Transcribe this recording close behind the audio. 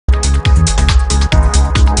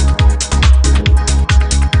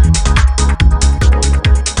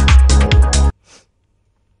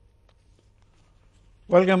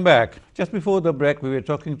Welcome back. Just before the break, we were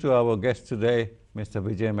talking to our guest today, Mr.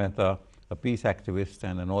 Vijay Mehta, a peace activist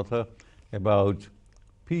and an author, about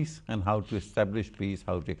peace and how to establish peace,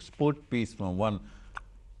 how to export peace from one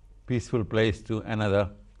peaceful place to another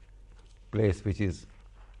place which is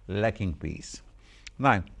lacking peace.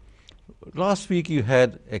 Now, last week you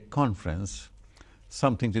had a conference,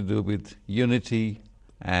 something to do with unity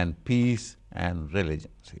and peace and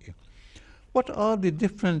religion. See, what are the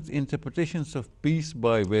different interpretations of peace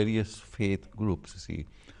by various faith groups? See,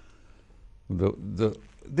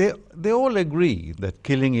 they all agree that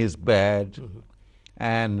killing is bad,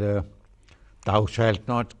 and thou shalt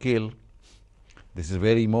not kill. This is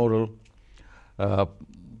very moral.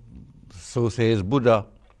 So says Buddha.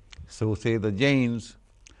 So say the Jains.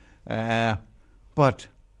 But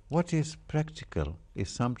what is practical is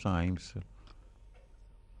sometimes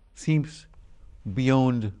seems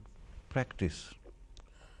beyond practice.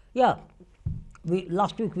 Yeah,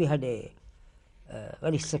 last week we had a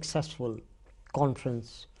very successful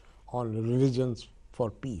conference on religions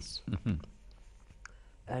for peace.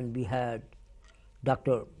 And we had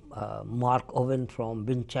Dr. Mark Owen from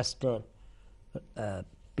Winchester,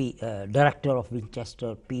 Director of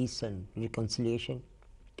Winchester Peace and Reconciliation.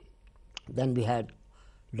 Then we had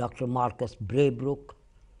Dr. Marcus Braybrook,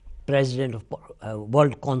 President of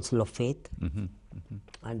World Council of Faith.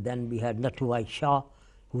 And then we had Nathurai Shah,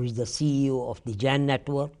 who is the CEO of the Jain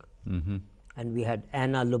Network. And we had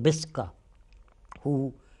Anna Lubiska,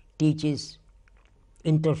 who teaches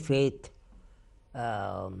interfaith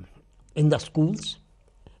in the schools.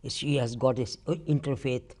 She has got this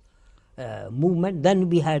interfaith movement. Then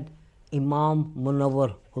we had Imam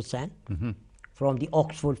Munawar Hussain from the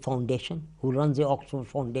Oxford Foundation, who runs the Oxford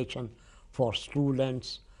Foundation for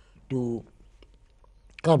students to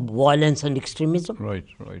curb violence and extremism. Right,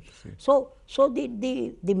 right. See. So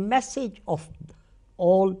the message of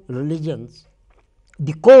all religions,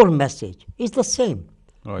 the core message is the same.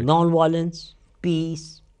 Right. Non-violence,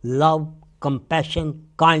 peace, love, compassion,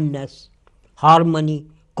 kindness, harmony,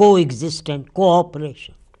 coexistence,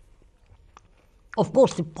 cooperation. Of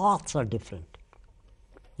course, the paths are different.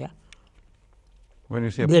 Yeah. When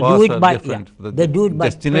you say They do paths it are by different, the they do it by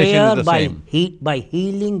destination prayer, is the same. by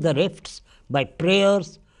healing the rifts, by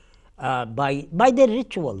prayers, by their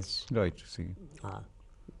rituals. Right, see. Uh,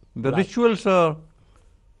 The right. rituals are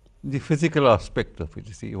the physical aspect of it,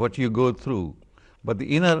 you see, what you go through. But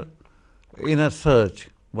the inner search,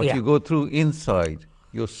 what Yeah. you go through inside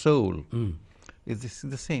your soul, is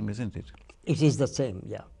the same, isn't it? It is the same,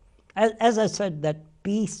 yeah. As I said, that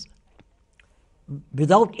peace,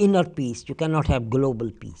 without inner peace, you cannot have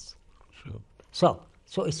global peace. Sure.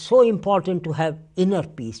 So it's so important to have inner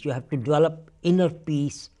peace. You have to develop inner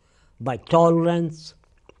peace by tolerance,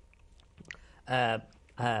 by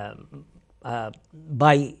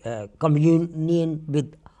communion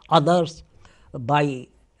with others, by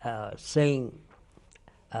saying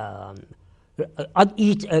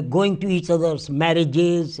going to each other's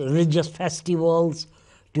marriages, religious festivals,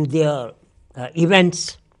 to their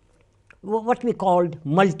events, what we called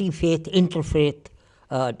multi-faith, interfaith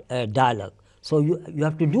dialogue. So you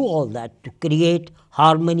have to do all that to create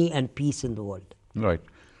harmony and peace in the world. Right.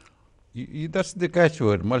 That's the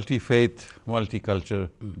catchword, multi-faith, multicultural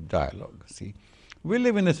dialogue. See, we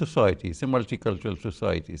live in a society, it's a multicultural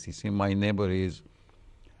society. See, my neighbor is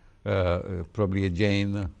probably a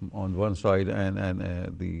Jain on one side, and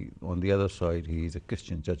on the other side he is a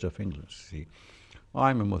Christian, Church of England. See,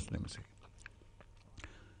 I'm a Muslim. See,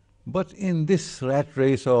 but in this rat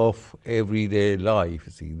race of everyday life,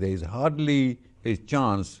 see, there is hardly a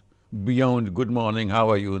chance beyond good morning,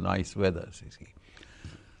 how are you, nice weather. See,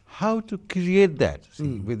 how to create that?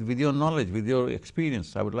 See, with your knowledge, with your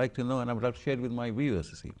experience, I would like to know, and I would like to share it with my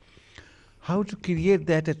viewers. See, how to create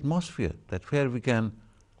that atmosphere, that where we can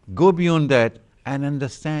go beyond that and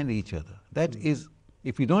understand each other. That is,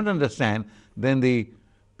 if you don't understand, then the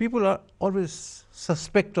people are always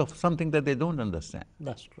suspect of something that they don't understand.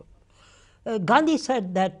 That's true. Gandhi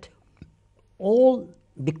said that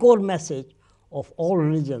the core message of all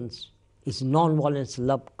religions is non-violence,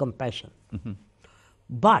 love, compassion.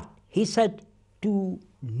 But he said to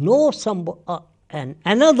know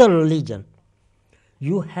another religion,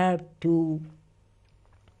 you have to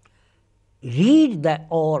read that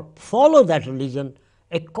or follow that religion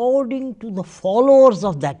according to the followers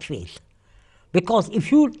of that faith. Because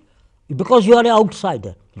you are an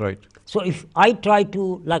outsider. Right. So if I try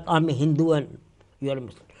to, like I'm a Hindu and you are a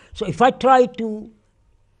Muslim, so if I try to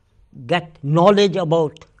get knowledge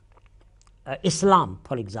about Islam,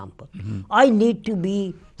 for example, I need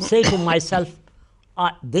to say to myself,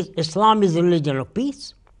 this Islam is a religion of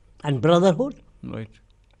peace and brotherhood, Right.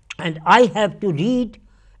 And I have to read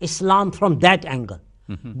Islam from that angle.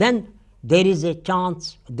 Then there is a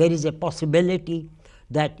chance, there is a possibility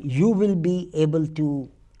that you will be able to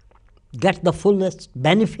get the fullest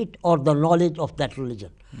benefit or the knowledge of that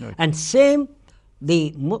religion. Right. And same,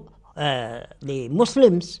 the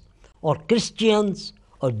Muslims or Christians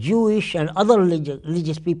or Jewish and other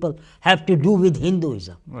religious people have to do with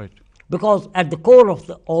Hinduism. Right. Because at the core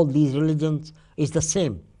of all these religions is the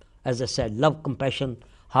same, as I said, love, compassion,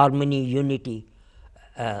 harmony, unity,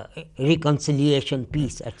 reconciliation,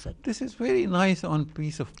 peace, etc. This is very nice on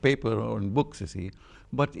piece of paper or on books, you see,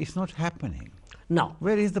 but it's not happening. Now,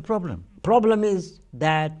 Where is the problem? problem is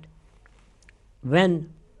that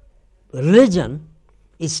when religion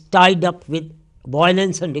is tied up with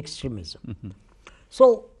violence and extremism.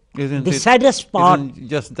 So Isn't the it- saddest part isn't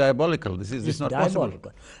just diabolical. This is is not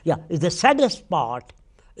diabolical. possible. Yeah, the saddest part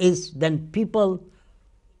is then people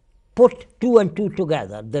put two and two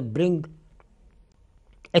together. They bring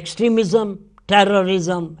extremism,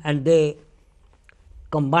 terrorism, and they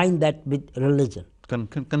combine that with religion.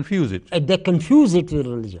 Confuse it. They confuse it with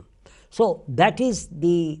religion. So that is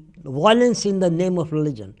the violence in the name of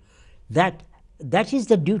religion. That is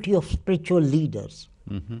the duty of spiritual leaders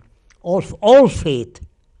of all faith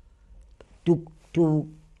to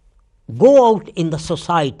go out in the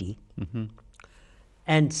society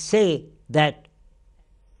and say that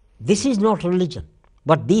this is not religion,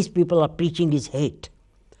 but these people are preaching is hate,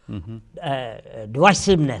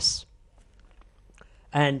 divisiveness,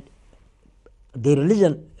 and the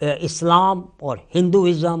religion, Islam or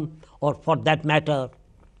Hinduism, or for that matter,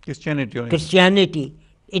 Christianity. Or Christianity,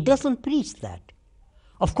 it doesn't preach that.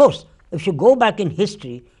 Of course, if you go back in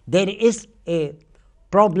history, there is a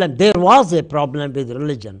problem, there was a problem with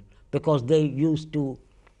religion because they used to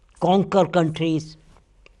conquer countries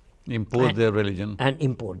impose their religion. and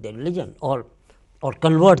import their religion or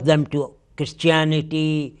convert them to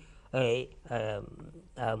Christianity,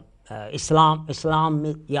 Islam,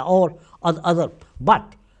 yeah, or other.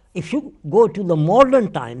 But if you go to the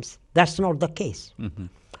modern times, that's not the case.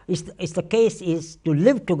 It's the case is to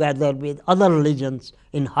live together with other religions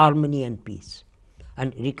in harmony and peace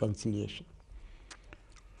and reconciliation.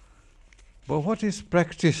 But what is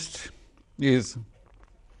practiced is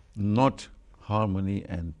not harmony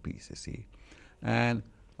and peace, you see. And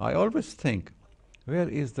I always think, where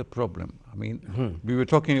is the problem? I mean, we were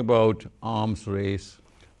talking about arms race.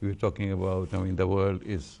 We were talking about, I mean, the world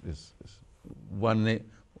is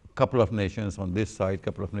couple of nations on this side,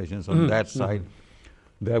 couple of nations on that side.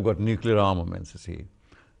 They have got nuclear armaments, you see.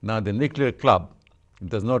 Now, the nuclear club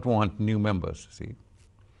does not want new members, you see.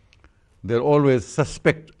 They're always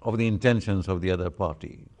suspect of the intentions of the other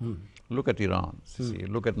party. Look at Iran, see.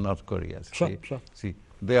 Look at North Korea, see. Sure. See,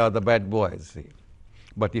 they are the bad boys, see.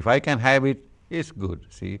 But if I can have it, it's good,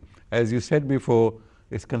 see. As you said before,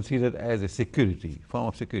 it's considered as a security, form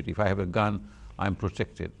of security. If I have a gun, I'm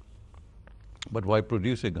protected. But why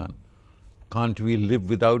produce a gun? Can't we live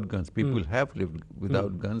without guns? People have lived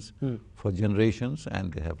without guns for generations,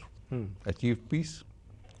 and they have achieved peace.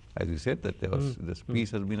 As you said, that this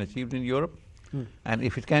peace has been achieved in Europe. And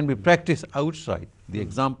if it can be practiced outside, the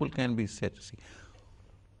example can be set. See,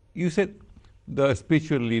 you said the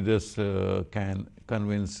spiritual leaders can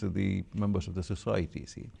convince the members of the society.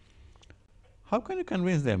 See, how can you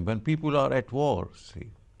convince them when people are at war? See,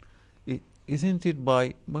 isn't it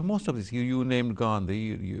by most of this? You named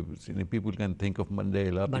Gandhi. People can think of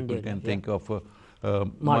Mandela. People can think of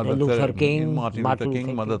Martin Luther King,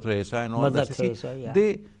 Mother Teresa, and all Mother that. Teresa,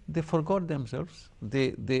 yeah. They forgot themselves.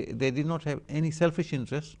 They did not have any selfish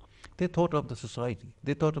interest. They thought of the society.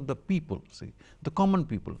 They thought of the people, see, the common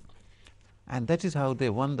people. And that is how they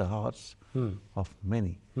won the hearts of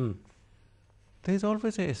many. There is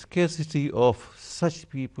always a scarcity of such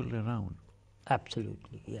people around.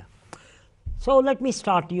 Absolutely, yeah. So let me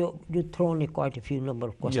start. You thrown quite a few number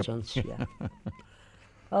of questions. Yep.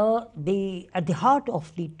 Yeah. At the heart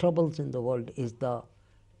of the troubles in the world is the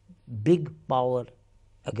big power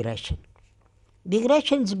aggression. The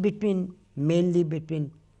aggression is mainly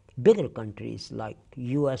between bigger countries like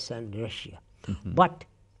US and Russia. But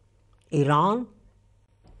Iran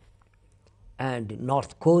and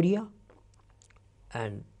North Korea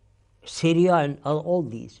and Syria and all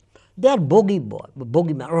these, they are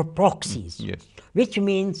bogeyman or proxies. Yes. Which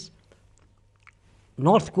means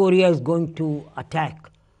North Korea is going to attack.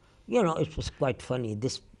 You know, it was quite funny.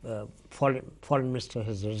 This foreign minister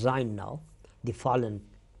has resigned now, the fallen,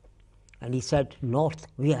 and he said,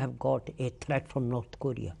 we have got a threat from North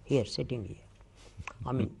Korea here, sitting here.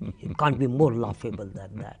 I mean, it can't be more laughable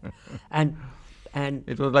than that. And And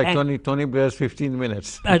it was like Tony Blair's 15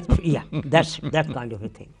 minutes. yeah, that's that kind of a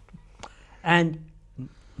thing. And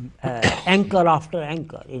anchor after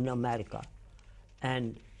anchor in America,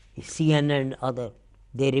 and CNN and other,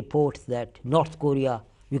 they report that North Korea,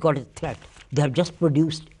 we got a threat. They have just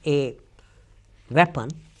produced a weapon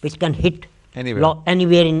which can hit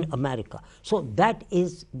anywhere in America. So that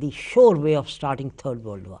is the sure way of starting Third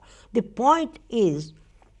World War. The point is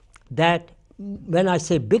that when I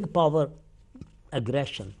say big power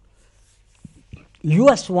aggression,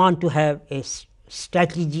 US want to have a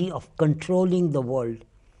strategy of controlling the world,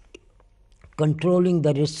 controlling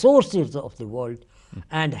the resources of the world,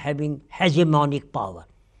 and having hegemonic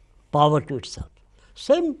power to itself.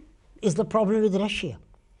 Same is the problem with Russia.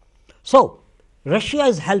 So Russia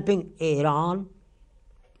is helping Iran,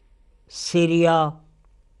 Syria,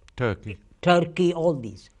 Turkey, all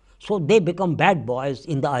these. So they become bad boys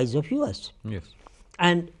in the eyes of US. Yes.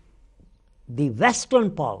 And the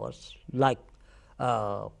Western powers like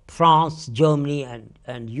France, Germany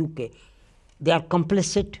and UK, they are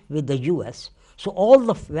complicit with the US. So all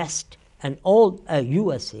the West and all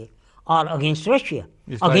USA are against Russia,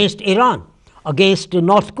 against Iran, against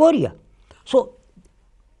North Korea. So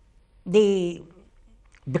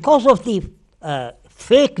because of the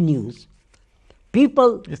fake news,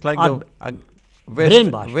 people it's like are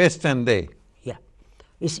brainwashed. West and they. Yeah.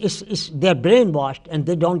 They're brainwashed and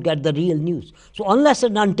they don't get the real news. So unless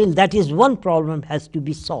and until that is one problem has to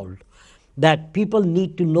be solved, that people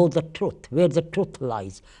need to know the truth, where the truth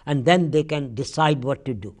lies, and then they can decide what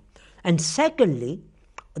to do. And secondly,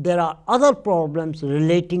 there are other problems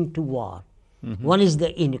relating to war. One is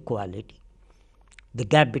the inequality, the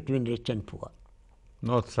gap between rich and poor.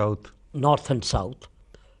 North-South. North and South.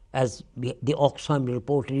 As the Oxfam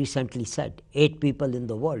report recently said, 8 people in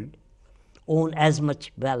the world own as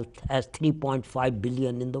much wealth as 3.5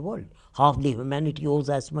 billion in the world. Half the humanity owes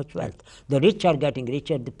as much wealth. The rich are getting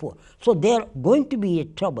richer, the poor. So there are going to be a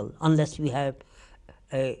trouble unless we have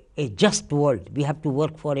a just world. We have to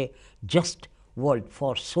work for a just world,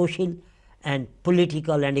 for social and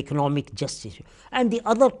political and economic justice. And the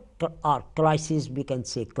other are crises, we can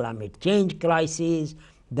say climate change crisis,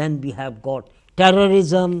 then we have got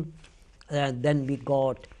terrorism, then we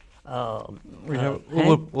got we have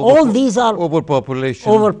all these are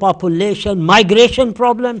overpopulation, migration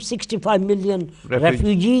problems, 65 million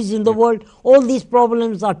refugees in the world. All these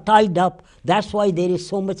problems are tied up. That's why there is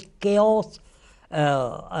so much chaos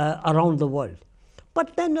around the world.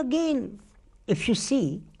 But then again, if you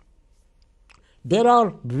see, there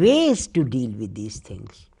are ways to deal with these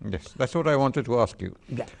things. Yes, that's what I wanted to ask you.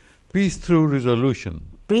 Yeah. Peace through resolution.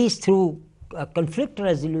 Peace through conflict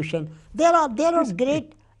resolution. There are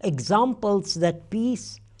great examples that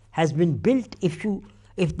peace has been built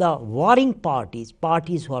if the warring parties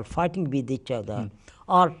who are fighting with each other,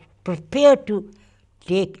 are prepared to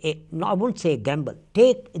take I won't say a gamble,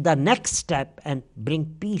 take the next step and bring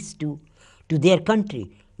peace to their country.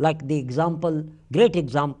 Like great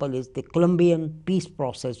example is the Colombian peace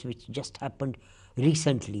process, which just happened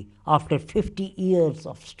recently after 50 years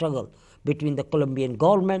of struggle between the Colombian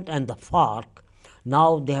government and the FARC.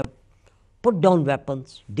 Now they have put down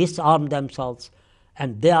weapons, disarmed themselves,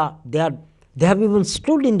 and they have even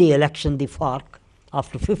stood in the election, the FARC,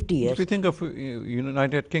 after 50 years. If you think of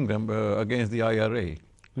United Kingdom against the IRA.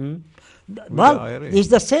 Well, it's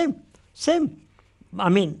the same. I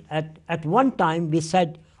mean, at one time we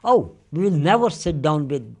said, oh, we will never sit down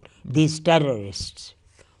with these terrorists.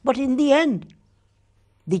 But in the end,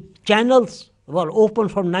 the channels were open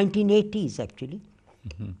from 1980s actually.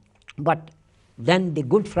 But then the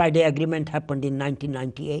Good Friday Agreement happened in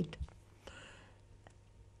 1998.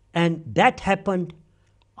 And that happened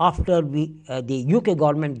after the UK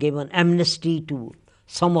government gave an amnesty to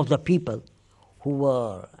some of the people who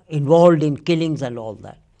were involved in killings and all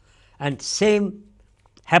that. And same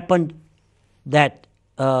happened that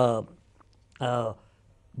there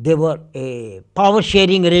were a power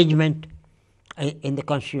sharing arrangement in the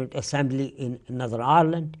Constituent Assembly in Northern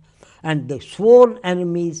Ireland, and the sworn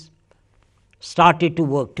enemies started to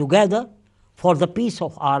work together for the peace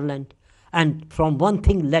of Ireland, and from one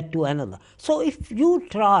thing led to another. So if you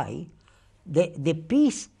try, the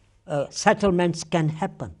peace settlements can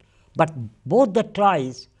happen, but both the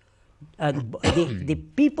tries, the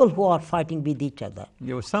people who are fighting with each other.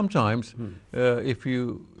 Sometimes if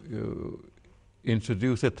you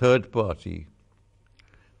introduce a third party,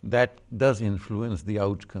 that does influence the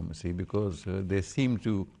outcome, see, because they seem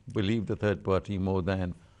to believe the third party more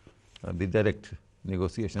than the direct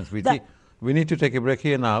negotiations. We need to take a break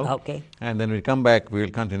here now. Okay. And then we'll come back, we'll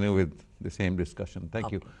continue with the same discussion.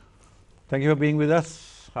 Thank you. Thank you for being with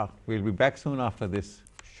us. We'll be back soon after this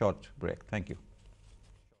short break. Thank you.